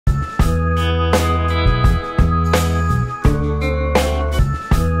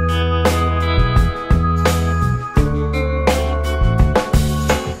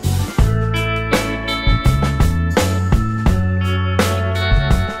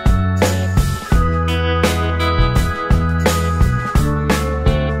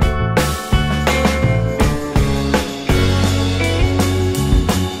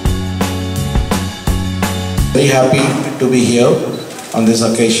happy to be here on this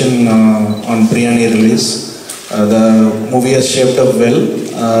occasion on Biryani release. The movie has shaped up well.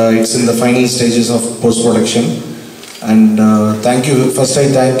 It's in the final stages of post-production. And thank you. First, I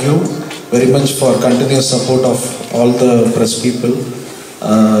thank you very much for continuous support of all the press people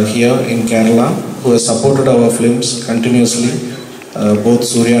here in Kerala who have supported our films continuously, both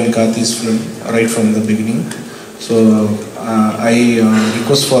Surya and Karthi's film right from the beginning. So I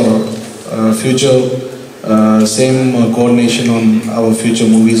request for future same coordination on our future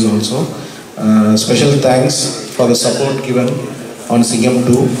movies also. Special thanks for the support given on Singham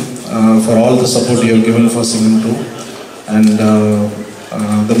 2, for all the support you have given for Singham 2. And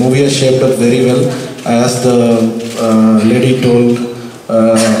the movie has shaped up very well. As the lady told,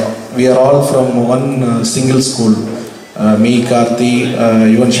 we are all from one single school. Me, Karthi,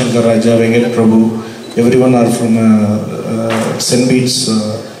 Yuvan Shankar Raja, Venkat Prabhu, everyone are from St. Beats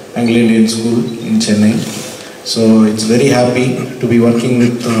Anglo-Indian School in Chennai. So it's very happy to be working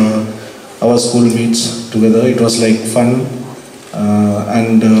with our schoolmates together. It was like fun,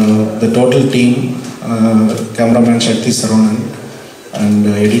 and the total team, cameraman Shakti Saranan and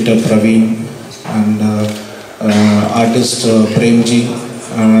editor Praveen and artist Premji,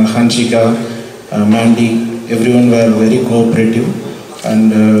 Hansika, Mandy, everyone were very cooperative,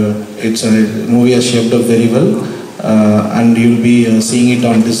 and it's a movie has shaped up very well, and you'll be seeing it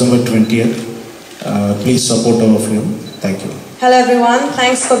on December 20th. Please support our film. Thank you. Hello everyone,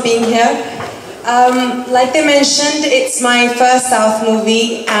 thanks for being here. Like they mentioned, it's my first South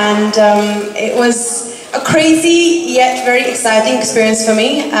movie, and it was a crazy yet very exciting experience for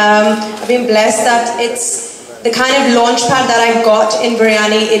me. I've been blessed that it's the kind of launch pad that I got in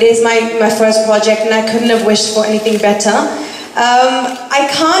Biryani. It is my first project, and I couldn't have wished for anything better. I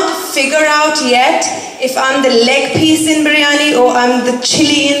can't figure out yet if I'm the leg piece in Biryani, or I'm the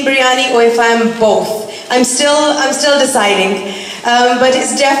chili in Biryani, or if I'm both. I'm still deciding. But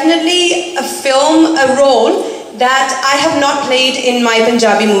it's definitely a film, a role that I have not played in my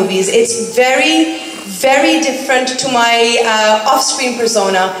Punjabi movies. It's very, very different to my off-screen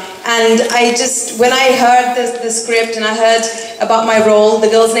persona. And when I heard the script and I heard about my role, the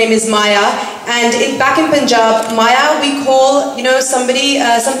girl's name is Maya. And back in Punjab, Maya we call,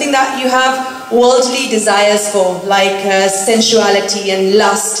 something that you have worldly desires for, like sensuality and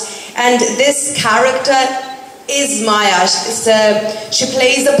lust. And this character is Maya. She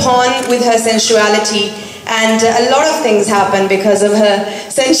plays upon with her sensuality, and a lot of things happen because of her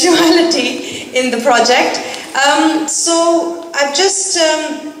sensuality in the project. So I just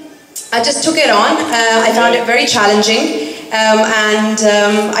took it on. I found it very challenging, and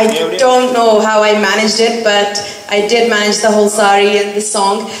I don't know how I managed it, but I did manage the whole sari and the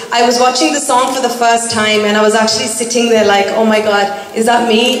song. I was watching the song for the first time, and I was actually sitting there like, oh my God, is that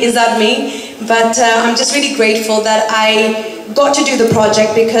me? Is that me? But I'm just really grateful that I got to do the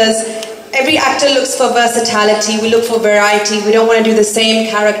project, because every actor looks for versatility, we look for variety, we don't want to do the same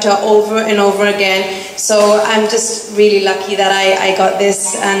character over and over again. So I'm just really lucky that I got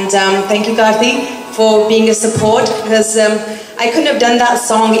this, and thank you Karthi for being a support, because I couldn't have done that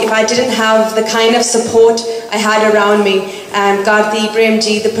song if I didn't have the kind of support I had around me. Karthi,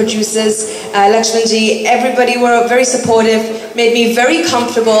 Premji, the producers, Lakshmanji, everybody were very supportive, made me very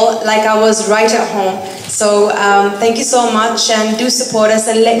comfortable, like I was right at home. So thank you so much, and do support us,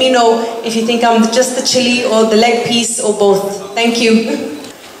 and let me know if you think I'm just the chili or the leg piece or both. Thank you.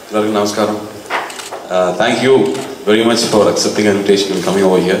 Namaskaram. Thank you very much for accepting an invitation and coming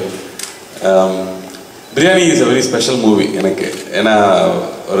over here. Biryani is a very special movie. Nana,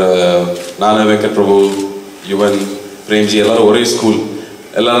 Venkat Prabhu, Yuvan, Premji, எல்லாரும் ஒரே school,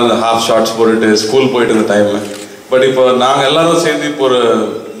 எல்லாரும் அந்த half shorts போட்டுட்டு school போயிட்டு இருந்த time. But இப்போ நாங்கள் எல்லாரும் சேர்ந்து இப்போ ஒரு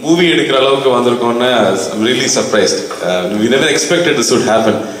மூவி எடுக்கிற அளவுக்கு வந்திருக்கோம்னு I'm really surprised. We never expected this would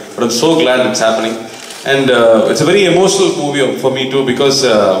happen, but I'm so glad it's happening. And it's a very emotional movie for me too, because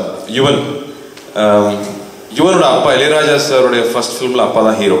யுவனோட அப்பா இளையராஜா சாரோடைய ஃபர்ஸ்ட் ஃபிலிமில் அப்பா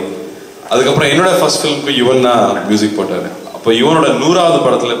தான் ஹீரோ. அதுக்கப்புறம் என்னோட ஃபர்ஸ்ட் ஃபிலிமுக்கு யுவன் தான் மியூசிக் போட்டார். அப்போ யுவனோட 100வது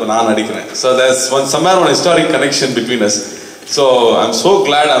படத்தில் இப்போ நான் நடிக்கிறேன். So there's somewhere one historic connection between us. So I'm so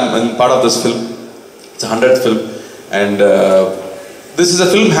glad I'm part of this film. It's a 100th film, and this is a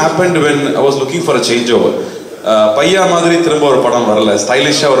film happened when I was looking for a changeover. பையா மாதிரி திரும்ப ஒரு படம் வரல,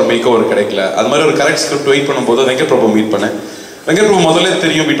 ஸ்டைலிஷாக ஒரு make over கிடைக்கல. அது மாதிரி ஒரு கரெக்ட் ஸ்கிரிப்ட் வெயிட் பண்ணும்போது வெங்கட் பிரபு மீட் பண்ணேன். வெங்கட் பிரபு முதல்ல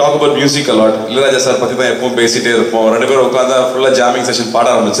தெரியும், we talk about music a lot. Ilaiyaraaja sir பற்றி தான் எப்பவும் பேசிட்டே இருப்போம். ரெண்டு பேரும் உட்காந்து ஃபுல்லாக ஜாமிங் செஷன் பாட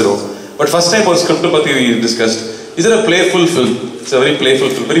ஆரம்பிச்சிருவோம். பட் ஃபர்ஸ்ட் டைம் ஒரு ஸ்கிரிப்ட் பற்றி discussed. Is it a playful film? It's a very playful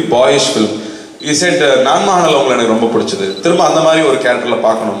film, very boyish film. He said, நான்மஹானில் உங்களை எனக்கு ரொம்ப பிடிச்சது, திரும்ப அந்த மாதிரி ஒரு கேரக்டரில்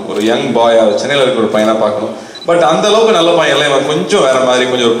பார்க்கணும், ஒரு யங் பாயா சென்னையில் இருக்கிற ஒரு பையனாக பார்க்கணும். பட் அந்த அளவுக்கு நல்ல பையன் இல்லை, இவன் கொஞ்சம் வேற மாதிரி,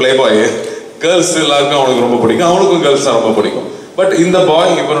 கொஞ்சம் ஒரு பிளே பாய், கேர்ள்ஸ் எல்லாருக்கும் அவனுக்கு ரொம்ப பிடிக்கும், அவனுக்கும் கேர்ள்ஸ் தான் ரொம்ப பிடிக்கும். பட் இந்த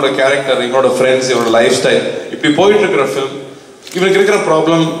பாய், இவனோட கேரக்டர், இவனோட ஃப்ரெண்ட்ஸ், இவனோட லைஃப் ஸ்டைல், இப்படி போயிட்டு இருக்கிற ஃபிலிம், இவனுக்கு இருக்கிற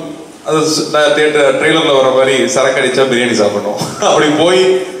ப்ராப்ளம், அது தியேட்டர் ட்ரெய்லர்ல வர மாதிரி சரக்கு அடிச்சா பிரியாணி சாப்பிடணும் அப்படி போய்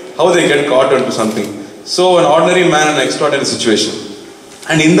how they get caught into something. So an ordinary man in an extraordinary situation,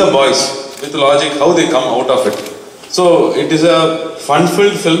 and in the boys with logic how they come out of it. So it is a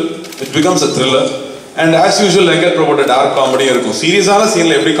fun-filled film. It becomes a thriller, and as usual Venkat Prabhu's dark comedy irukum. Serious-ana scene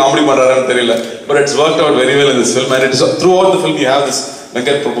la eppadi comedy pandraranu theriyala, but it's worked out very well in this film, and it is throughout the film you have this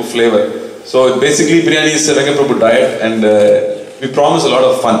Venkat Prabhu flavor. So basically biryani is a Venkat Prabhu diet, and we promise a lot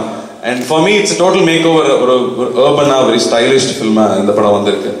of fun. And for me it's a total makeover, or urban, very stylish film in the padam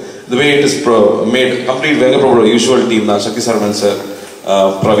vandirukku. The way it is made, complete Venkat Prabhu usual team, Shakti Sarvan sir,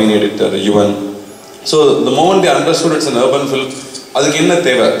 Praveen editor, Yuvan. So the moment they understood it's an urban film, adukku enna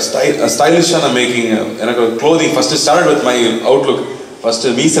theva stylish ana making, enakku clothing first started with my outlook. First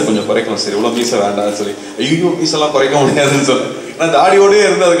meesa konjam koreikkanum, seri ivlo meesa venda nu solli ayyo meesa la koreikka mudiyadhu nu solli na daadiyode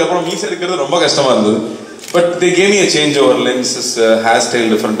irundha, adukku appuram meesa edukkiradhu romba kashthama irundhu. But they gave me a changeover, lenses, hairstyle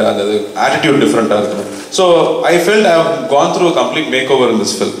different, attitude different. So I felt I have gone through a complete makeover in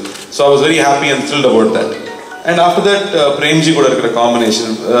this film. So I was very happy and thrilled about that. And after that, Premji kuda irukra combination.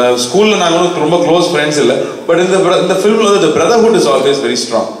 School la naanga romba close friends illa, but in the film the brotherhood is always very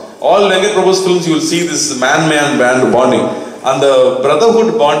strong. All Venkat Prabhu's films you will see this man band bonding, and the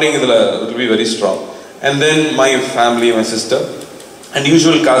brotherhood bonding will be very strong. And then my family, my sister, and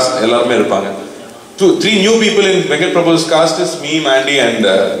usual cast ellarume irupanga. 3 new people in Venkat Prabhu's cast is me, Mandy and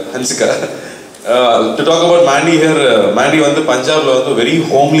Hansika. To talk about Mandy here, Mandy வந்து பஞ்சாப்ல வந்து very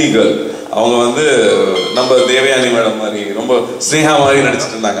homely girl. அவங்க வந்து நம்ம Devayani madam மாதிரி ரொம்ப ஸ்னேகா மாதிரி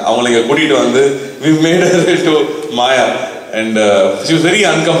நடிச்சிட்டு இருந்தாங்க. அவங்களை இங்க கூட்டிட்டு வந்து we made her into Maya, and she was very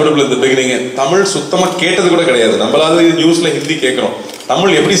uncomfortable in the beginning. Tamil சுத்தமா கேட்டது கூட கிடையாது. நம்மளாவது நியூஸ்ல ஹிந்தி கேட்கிறோம்,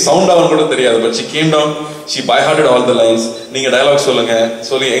 தமிழ் எப்படி சவுண்ட் ஆகும் கூட தெரியாது. But she came down, she by hearted all the lines. நீங்க டயலாக் சொல்லுங்க,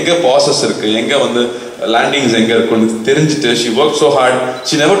 சொல்லி எங்க பாசஸ் இருக்கு, எங்க வந்து லேண்டிங்ஸ் எங்க இருக்குன்னு தெரிஞ்சிட்டு she worked so hard.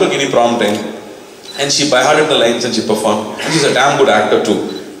 She never took any prompt time, and she by hearted the lines and she performed. And she's a damn good actor too,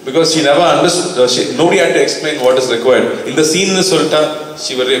 because she never understood, nobody had to explain what is required. In the scene in Sulta,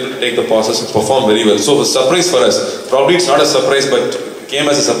 she was able to take the pauses and perform very well. So it was a surprise for us. Probably it's not a surprise, but came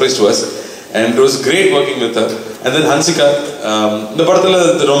as a surprise to us. And it was great working with her. And then Hansika, the padathula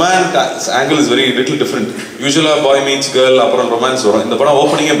the romance angle is very little different. Usually boy meets girl, appuram romance varum. In the padam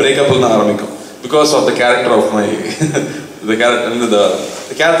opening a breakup la aarambikum, because of the character of my the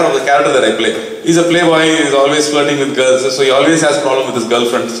character of the character that I play. He's a playboy, he's always flirting with girls, so he always has problem with his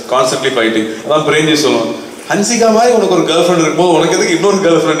girlfriend, constantly fighting. Adhan Premji solluvan, Hansika mai unak or girlfriend irukkom, unak edhukku innor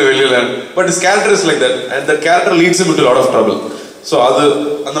girlfriend veliyala. But his character is like that, and that character leads him into a lot of trouble. So adu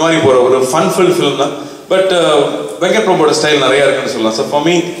அந்த மாதிரி ஒரு fun filled film தான். But Venkat Prabhu's style நிறைய இருக்குன்னு சொல்லலாம். So for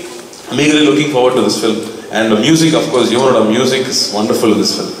me, I'm eagerly looking forward to this film. And the music, of course, your music is wonderful in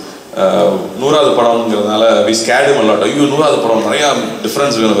this film. நூறாவது படம்ங்கிறதுனால we scared him a lot. ஐயோ நூறாவது படம் நிறைய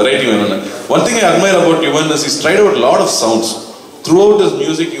difference வேணும், variety வேணும்னு. One thing I admire about Yuvan is he's tried out a lot of sounds. Throughout his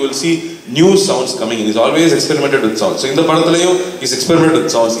music you will see new sounds coming in. He's always experimented with sounds. So in the படத்துலயும் he's experimented with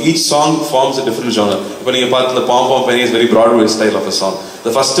sounds. Each song forms a different genre. இப்போ நீங்க பார்த்த the pom pom penny is very Broadway style of a song.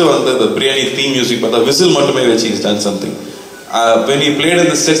 The first வந்து the biryani theme music, but the whistle மட்டுமே வச்சு he's done something. When he played in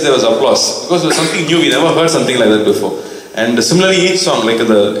the stage there was applause, because it was something new. We never heard something like that before. And similarly each song, like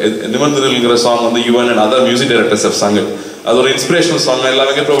the Nimanthiralங்கிற song on the Yuvan and other music directors have sung it. அது ஒரு inspirational song,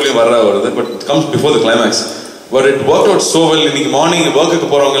 எல்லாமே probably வருது, but it comes before the climax. But it worked out so well. இன்னைக்கு morning ஒர்க்குக்கு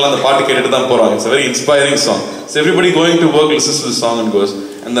போறவங்க எல்லாம் அந்த பாட்டு கேட்டுட்டு தான் போறாங்க. It's a very inspiring song. So everybody going to work listens to the song and goes.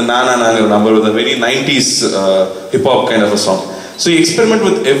 And the na number with a very 90s hip hop kind of a song. So he experimented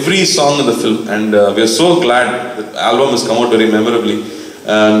with every song in the film, and we are so glad the album has come out very memorably,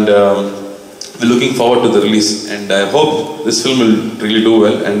 and we're looking forward to the release, and I hope this film will really do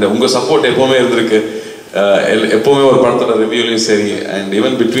well. And unga support எப்பவுமே இருந்திருக்கு, எப்பவுமே ஒரு படத்தோட ரிவ்யூலயும் சரி, and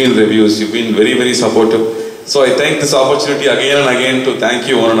even between reviews you've been very very supportive. So I thank this opportunity again and again to thank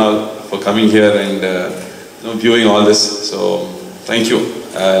you one and all for coming here and viewing all this. So thank you.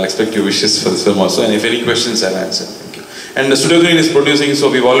 I'll expect your wishes for this film also, and if any questions I'll answer. Thank you. And the Studio Green is producing, so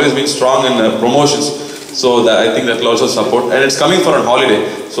we've always been strong in promotions, so that I think that will also support. And it's coming for a holiday,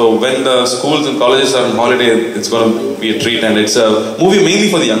 so when the schools and colleges are on holiday, it's going to be a treat, and it's a movie mainly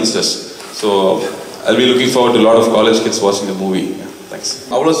for the youngsters. So I'll be looking forward to a lot of college kids watching the movie. Thanks.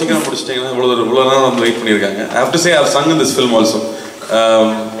 அவ்வளோ சீக்கிரம் முடிச்சிட்டிங்கன்னா இவ்வளோ நேரம் வந்து wait பண்ணியிருக்காங்க. I have to say I've sung in this film also.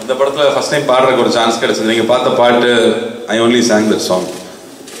 இந்த படத்தில் first time பாடுறதுக்கு ஒரு சான்ஸ் கிடைச்சது. நீங்கள் பார்த்த பாட்டு I only sang that song.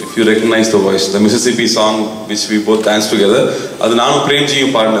 If you recognize the voice, the Mississippi song which we both danced together, அது நானும்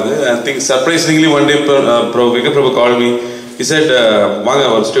பிரேம்ஜியும் பாடினது. I think surprisingly one day Venkat Prabhu called me. He he said வாங்க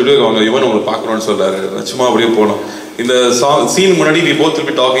ஒரு ஸ்டுடியோக்கு வாங்க யுவன் உங்களை பார்க்கணும்னு சொல்றாரு. சும்மா அப்படியே போனோம். இந்த சீன் முன்னாடி we both will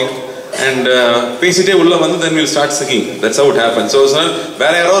be talking and பேசிட்டே உள்ள வந்து then we'll start singing. That's how it happened. So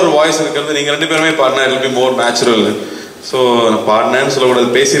வேற யாரோ ஒரு வாய்ஸ் இருக்கிறது நீங்க ரெண்டு பேருமே பாடினா it will be more natural. So நான் பாடினேன்னு சொல்லக்கூடாது,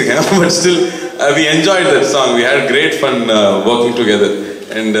 பேசியிருக்கேன். But still we enjoyed that song. We had great fun working together.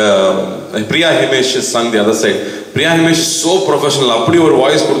 And Priya Himesh sang the other side. Priya Himesh is so professional. அப்படி ஒரு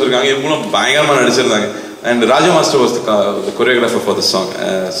வாய்ஸ் கொடுத்துருக்காங்க. இவங்களும் பயங்கரமா நடிச்சிருந்தாங்க. And Raja Master was the choreographer for the song.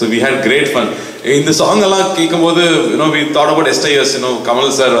 So we had great fun. In the song எல்லாம் கேட்கும்போது we thought about STS, Kamal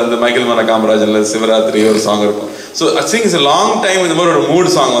sir வந்து Michael மன காமராஜன்ல சிவராத்திரி ஒரு சாங் இருக்கும். So I think it's a long time இந்த மாதிரி ஒரு mood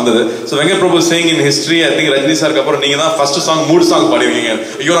song வந்தது. So Venkat Prabhu saying in history, I think Rajini சாருக்கு அப்புறம் நீங்க தான் ஃபர்ஸ்ட் சாங் மூட் சாங் பாடிருக்கீங்க.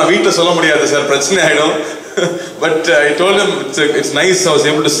 ஐயோ நான் வீட்டில் சொல்ல முடியாது சார், பிரச்சனை ஆயிடும். But I told him it's nice. I was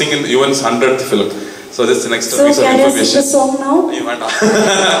able to sing in Yuvan's 100th film. So this is the next piece of information. So can I sing the song now? You வேண்டாம்.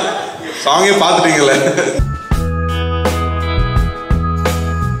 சாங்கே பார்த்துட்டீங்களே.